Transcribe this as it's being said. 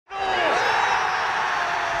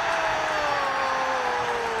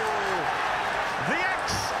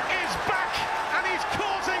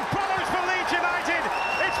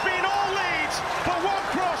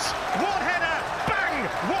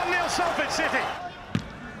it.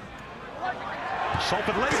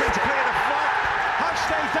 Salford lays in to clear the flat. Has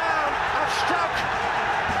stayed down, and Struck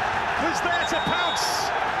was there to pounce.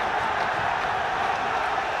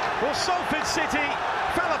 Well, Salford City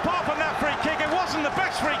fell apart from that free kick. It wasn't the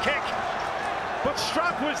best free kick, but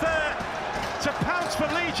Struck was there to pounce for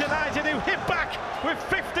Leeds United, who hit back with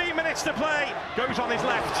 15 minutes to play. Goes on his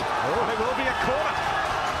left. Oh, it will be a corner.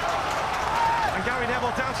 And Gary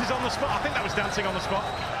Neville dances on the spot. I think that was dancing on the spot.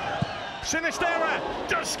 Sinistera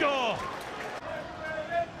does score.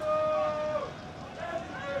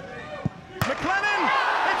 McLennan,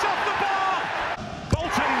 it's off the bar.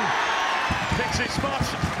 Bolton picks his spot.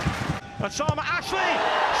 Osama Ashley,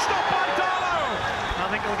 stopped by Darlow. I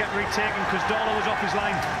think he'll get retaken because Darlow was off his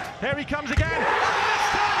line. Here he comes again. And this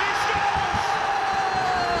time